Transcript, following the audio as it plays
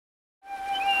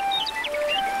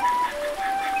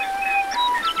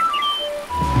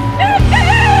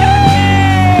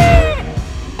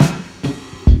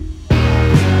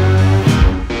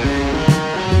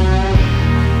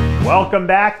Welcome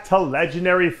back to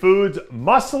Legendary Foods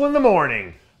Muscle in the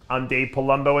Morning. I'm Dave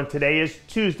Palumbo and today is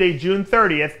Tuesday, June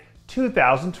 30th,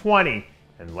 2020.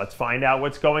 And let's find out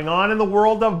what's going on in the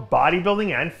world of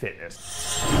bodybuilding and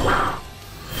fitness.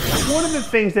 One of the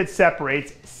things that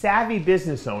separates savvy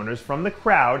business owners from the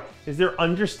crowd is their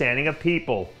understanding of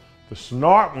people. The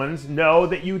smart ones know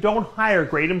that you don't hire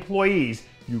great employees,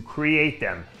 you create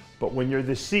them. But when you're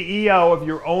the CEO of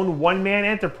your own one-man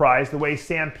enterprise the way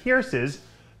Sam Pearce is,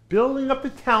 building up the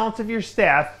talents of your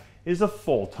staff is a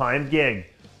full-time gig.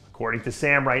 According to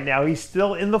Sam right now, he's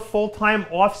still in the full-time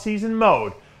off-season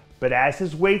mode, but as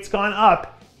his weight's gone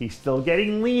up, he's still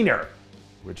getting leaner,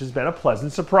 which has been a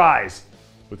pleasant surprise.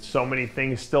 With so many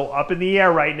things still up in the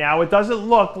air right now, it doesn't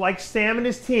look like Sam and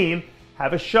his team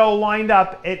have a show lined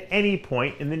up at any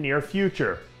point in the near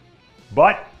future.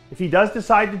 But if he does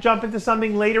decide to jump into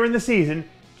something later in the season,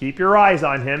 keep your eyes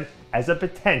on him as a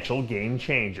potential game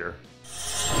changer.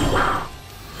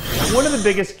 One of the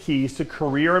biggest keys to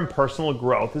career and personal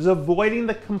growth is avoiding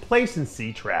the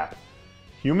complacency trap.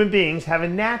 Human beings have a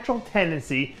natural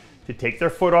tendency to take their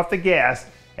foot off the gas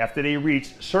after they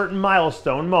reach certain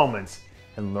milestone moments,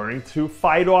 and learning to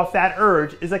fight off that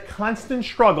urge is a constant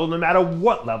struggle no matter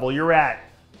what level you're at,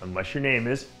 unless your name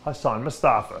is Hassan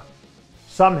Mostafa.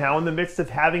 Somehow, in the midst of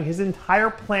having his entire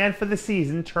plan for the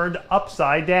season turned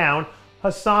upside down,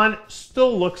 Hassan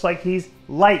still looks like he's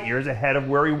light years ahead of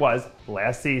where he was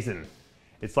last season.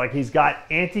 It's like he's got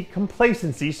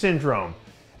anti-complacency syndrome,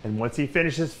 and once he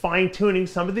finishes fine-tuning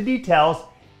some of the details,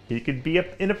 he could be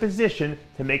in a position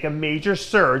to make a major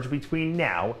surge between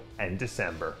now and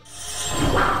December.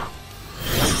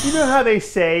 You know how they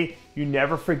say you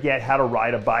never forget how to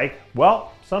ride a bike?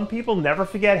 Well, some people never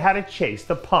forget how to chase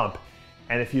the pump.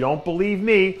 And if you don't believe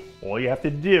me, all you have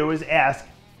to do is ask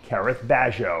Kerrith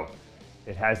Baijo.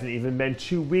 It hasn't even been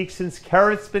 2 weeks since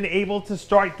Kerrith's been able to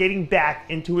start getting back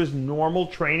into his normal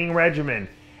training regimen.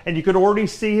 And you could already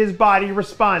see his body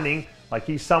responding like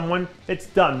he's someone that's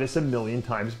done this a million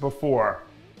times before.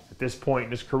 At this point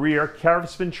in his career,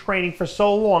 Kerrith's been training for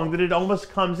so long that it almost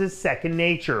comes as second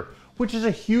nature, which is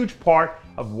a huge part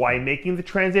of why making the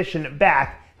transition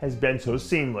back has been so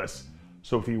seamless.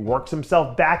 So if he works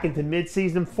himself back into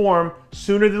mid-season form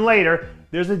sooner than later,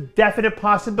 there's a definite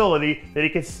possibility that he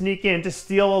could sneak in to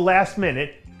steal a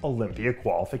last-minute Olympia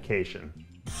qualification.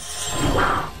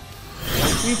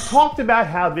 We've talked about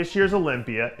how this year's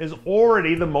Olympia is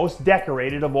already the most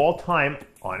decorated of all time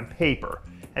on paper.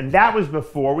 And that was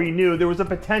before we knew there was a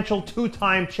potential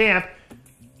two-time champ,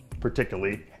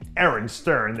 particularly Erin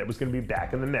Stern, that was going to be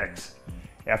back in the mix.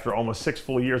 After almost 6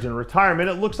 full years in retirement,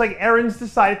 it looks like Erin's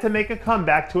decided to make a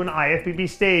comeback to an IFBB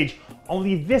stage,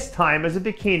 only this time as a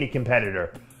bikini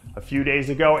competitor. A few days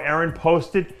ago, Erin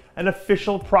posted an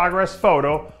official progress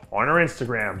photo on her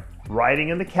Instagram, writing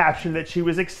in the caption that she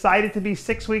was excited to be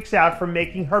 6 weeks out from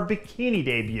making her bikini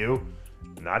debut,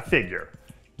 not figure.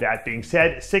 That being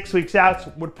said, 6 weeks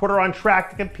out would put her on track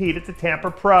to compete at the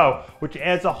Tampa Pro, which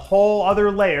adds a whole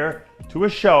other layer to a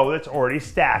show that's already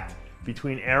stacked.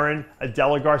 Between Erin,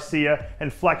 Adela Garcia,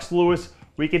 and Flex Lewis,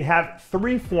 we can have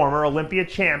 3 former Olympia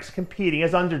champs competing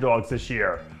as underdogs this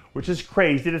year, which is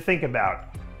crazy to think about.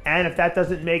 And if that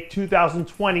doesn't make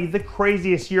 2020 the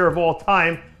craziest year of all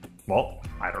time, well,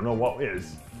 I don't know what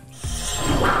is.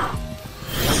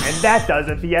 And that does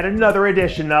it for yet another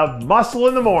edition of Muscle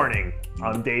in the Morning.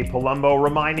 I'm Dave Palumbo,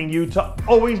 reminding you to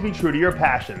always be true to your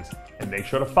passions, and make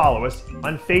sure to follow us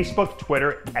on Facebook,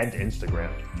 Twitter, and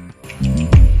Instagram.